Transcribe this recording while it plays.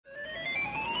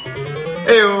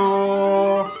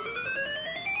Heyo!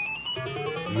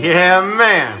 Yeah,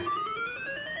 man!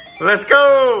 Let's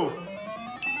go!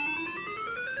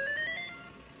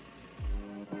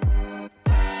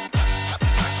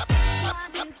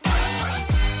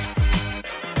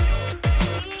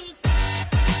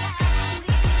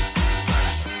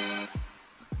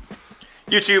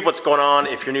 YouTube, what's going on?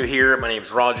 If you're new here, my name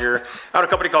is Roger. I own a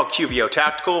company called QVO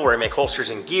Tactical where I make holsters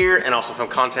and gear and also film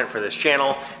content for this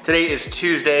channel. Today is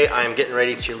Tuesday. I am getting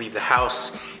ready to leave the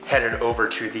house, headed over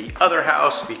to the other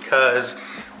house because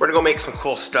we're gonna go make some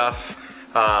cool stuff.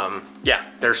 Yeah,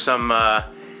 there's some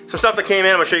stuff that came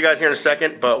in. I'm gonna show you guys here in a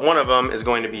second, but one of them is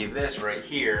going to be this right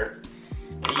here.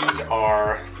 These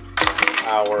are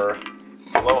our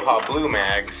Aloha Blue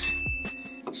mags.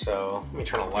 So let me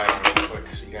turn the light on real quick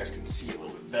so you guys can see a little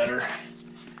bit better.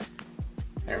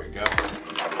 There we go.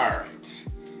 All right,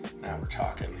 now we're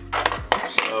talking.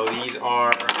 So these are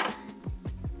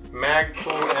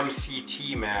Magpul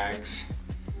MCT mags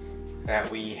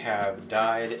that we have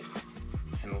dyed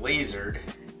and lasered,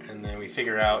 and then we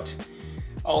figure out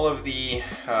all of the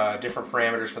different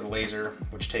parameters for the laser,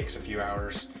 which takes a few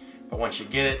hours. But once you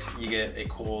get it, you get a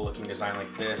cool looking design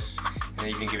like this, and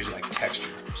it even gives you like texture.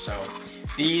 So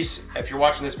these, if you're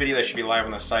watching this video, they should be live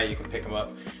on the site. You can pick them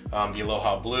up. The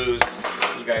Aloha Blues,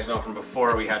 you guys know from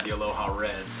before, we had the Aloha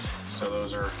Reds. So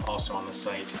those are also on the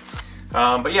site.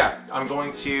 But yeah, I'm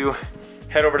going to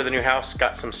head over to the new house.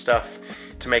 Got some stuff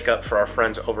to make up for our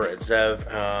friends over at Zev.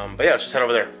 But yeah, let's just head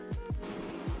over there.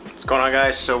 What's going on,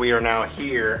 guys? So we are now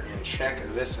here, and check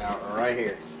this out right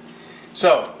here.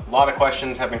 So, a lot of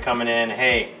questions have been coming in.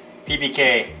 Hey,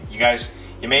 PPK,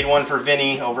 you made one for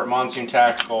Vinny over at Monsoon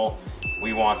Tactical.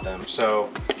 We want them. So,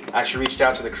 I actually reached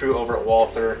out to the crew over at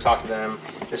Walther, talked to them.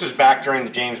 This was back during the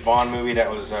James Bond movie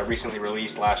that was recently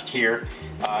released last year,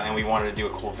 and we wanted to do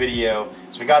a cool video.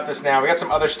 So we got this now. We got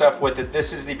some other stuff with it.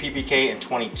 This is the PPK in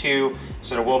 22,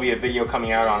 so there will be a video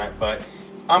coming out on it, but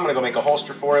I'm gonna go make a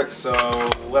holster for it, so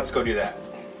let's go do that.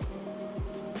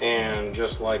 And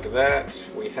just like that,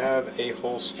 we have a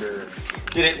holster.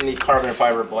 Did it in the carbon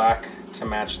fiber black to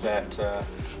match that,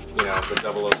 you know,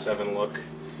 the 007 look.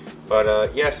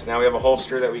 But yes, now we have a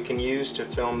holster that we can use to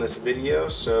film this video,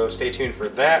 so stay tuned for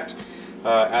that.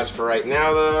 As for right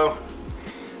now though,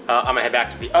 I'm gonna head back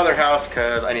to the other house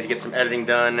because I need to get some editing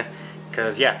done,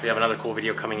 because yeah, we have another cool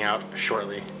video coming out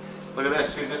shortly. Look at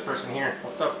this, who's this person here?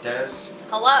 What's up, Des?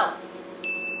 Hello.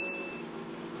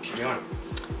 What you doing?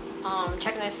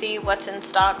 Checking to see what's in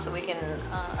stock so we can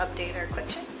update our quick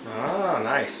ships. Oh,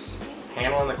 nice.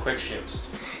 Handling the quick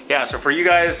ships. Yeah, so for you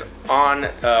guys on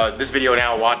this video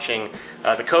now watching,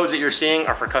 the codes that you're seeing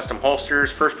are for custom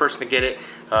holsters. First person to get it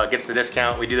gets the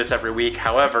discount. We do this every week.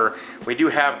 However, we do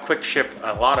have quick ship,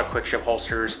 a lot of quick ship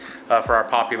holsters for our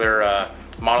popular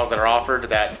models that are offered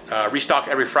that restock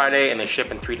every Friday, and they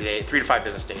ship in 3 to 5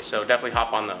 business days. So definitely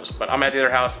hop on those. But I'm at the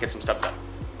other house to get some stuff done.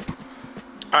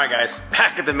 All right, guys,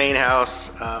 back at the main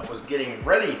house. Was getting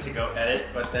ready to go edit,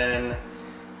 but then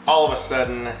all of a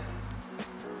sudden,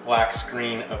 black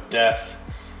screen of death.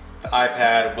 The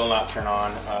iPad will not turn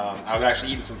on. I was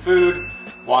actually eating some food,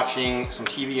 watching some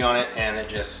TV on it, and it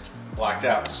just blacked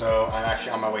out. So I'm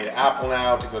actually on my way to Apple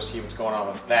now to go see what's going on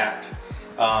with that.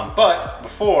 But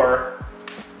before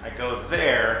I go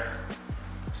there,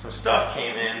 some stuff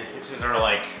came in. This is our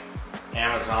like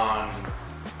Amazon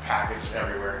package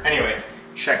everywhere. Anyway,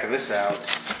 check this out.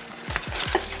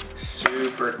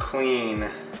 Super clean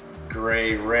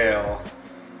gray rail.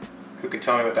 Who can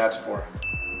tell me what that's for?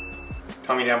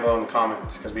 Tell me down below in the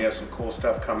comments, because we have some cool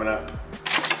stuff coming up.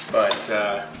 But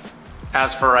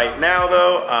as for right now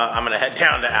though, I'm gonna head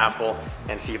down to Apple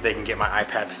and see if they can get my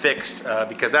iPad fixed,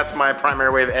 because that's my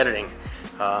primary way of editing.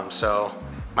 So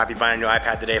might be buying a new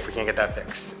iPad today if we can't get that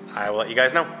fixed. I will let you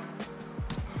guys know.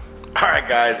 All right,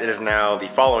 guys, it is now the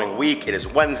following week. It is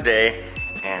Wednesday,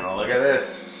 and look at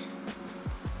this.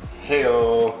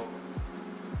 Heyo.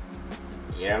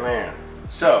 Yeah, man.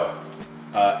 So,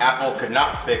 Apple could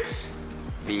not fix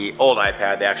the old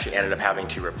iPad. They actually ended up having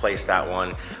to replace that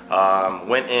one.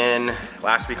 Went in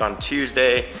last week on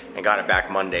Tuesday and got it back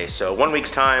Monday. So 1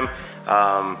 week's time.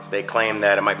 They claim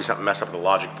that it might be something messed up with the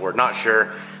logic board. Not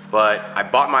sure, but I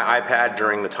bought my iPad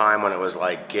during the time when it was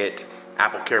like get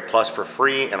Apple Care Plus for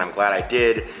free, and I'm glad I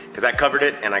did, because that covered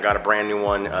it, and I got a brand new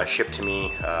one shipped to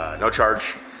me, no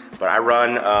charge. But I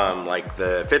run like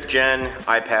the 5th gen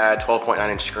iPad,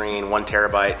 12.9-inch screen, 1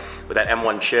 terabyte with that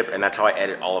M1 chip, and that's how I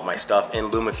edit all of my stuff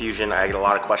in LumaFusion. I get a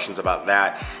lot of questions about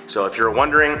that. So if you're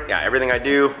wondering, yeah, everything I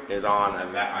do is on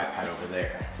that iPad over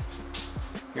there.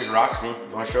 Here's Roxy. You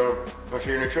wanna show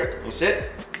your new trick? You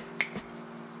sit.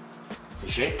 You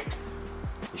shake.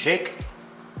 You shake.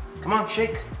 Come on,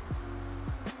 shake.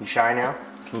 You shy now?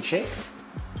 Can you shake?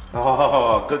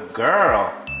 Oh, good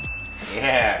girl.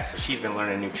 Yeah, so she's been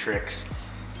learning new tricks.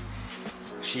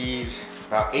 She's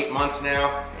about 8 months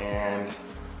now, and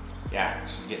yeah,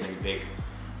 she's getting to be big.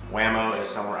 Whammo is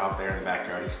somewhere out there in the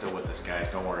backyard. He's still with us, guys,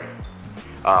 don't worry.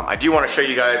 I do want to show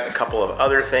you guys a couple of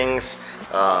other things.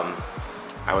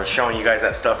 I was showing you guys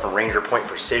that stuff for Ranger Point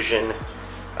Precision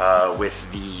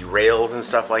with the rails and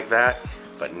stuff like that.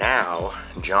 But now,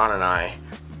 John and I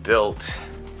built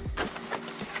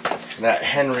that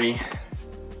Henry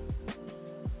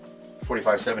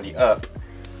 4570 up.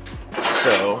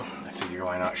 So I figure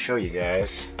why not show you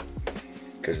guys,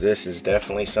 because this is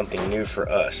definitely something new for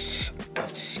us.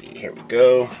 Let's see, here we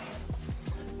go.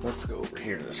 Let's go over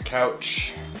here to this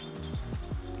couch.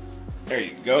 There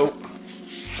you go.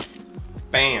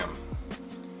 Bam.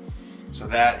 So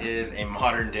that is a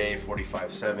modern day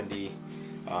 4570.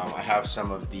 I have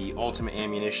some of the Ultimate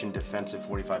Ammunition defensive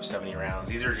 4570 rounds.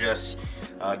 These are just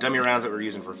dummy rounds that we're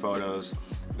using for photos.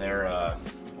 Their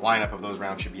lineup of those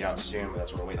rounds should be out soon, but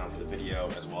that's what we're waiting on for the video,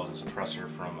 as well as a suppressor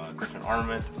from Griffin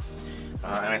Armament.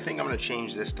 And I think I'm going to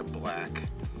change this to black.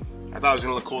 I thought it was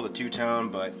going to look cool with a two-tone,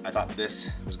 but I thought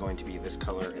this was going to be this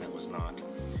color, and it was not.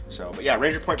 So, but yeah,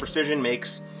 Ranger Point Precision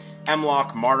makes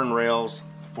M-LOK modern rails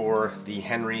for the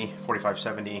Henry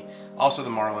 4570, also the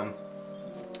Marlin,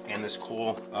 and this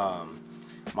cool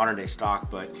modern day stock.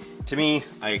 But to me,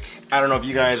 like, I don't know if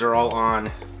you guys are all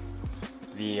on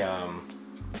the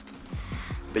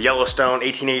Yellowstone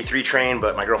 1883 train,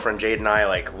 but my girlfriend Jade and I,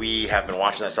 like, we have been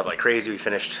watching that stuff like crazy. We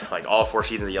finished like all 4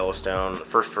 seasons of Yellowstone, the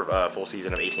first full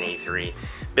season of 1883.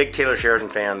 Big Taylor Sheridan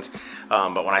fans,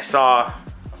 but when I saw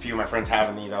a few of my friends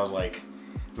having these, I was like,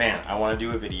 man, I want to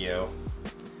do a video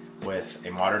with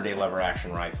a modern day lever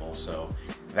action rifle. So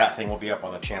that thing will be up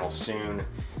on the channel soon.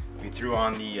 We threw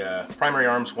on the primary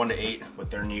arms 1 to 8 with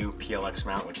their new PLX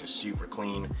mount, which is super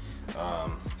clean.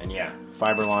 And yeah,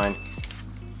 Fiberline,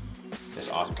 this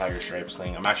awesome Tiger Stripes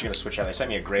thing. I'm actually going to switch out. They sent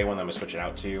me a gray one that I'm going to switch it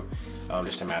out to,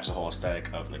 just to match the whole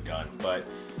aesthetic of the gun. But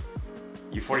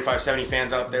you 4570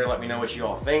 fans out there, let me know what you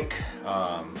all think.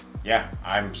 Yeah,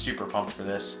 I'm super pumped for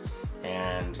this,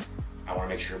 and I want to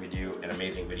make sure we do an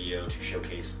amazing video to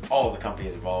showcase all of the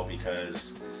companies involved,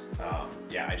 because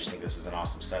yeah, I just think this is an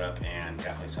awesome setup and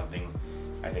definitely something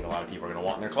I think a lot of people are going to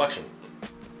want in their collection.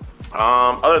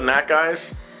 Other than that,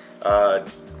 guys,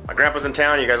 my grandpa's in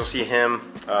town. You guys will see him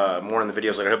more in the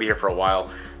videos later. He'll be here for a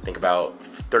while, I think about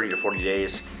 30 to 40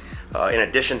 days. In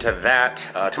addition to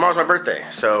that, tomorrow's my birthday,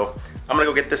 so I'm gonna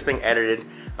go get this thing edited.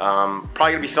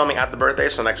 Probably gonna be filming at the birthday,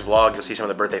 so next vlog you'll see some of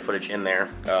the birthday footage in there.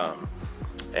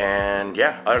 And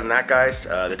yeah, other than that, guys,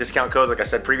 the discount codes, like I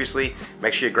said previously,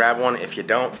 make sure you grab one. If you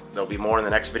don't, there'll be more in the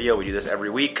next video. We do this every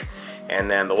week. And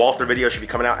then the Walther video should be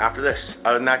coming out after this.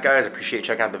 Other than that, guys, I appreciate you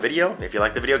checking out the video. If you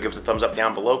like the video, give us a thumbs up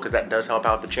down below, because that does help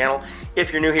out the channel.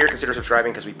 If you're new here, consider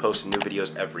subscribing, because we post new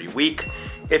videos every week.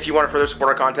 If you want to further support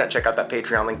our content, check out that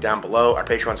Patreon link down below. Our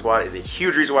Patreon squad is a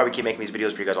huge reason why we keep making these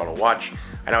videos for you guys all to watch.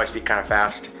 I know I speak kind of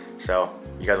fast, so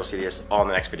you guys will see this all in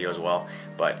the next video as well.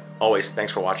 But always,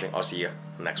 thanks for watching. I'll see you in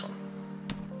the next one.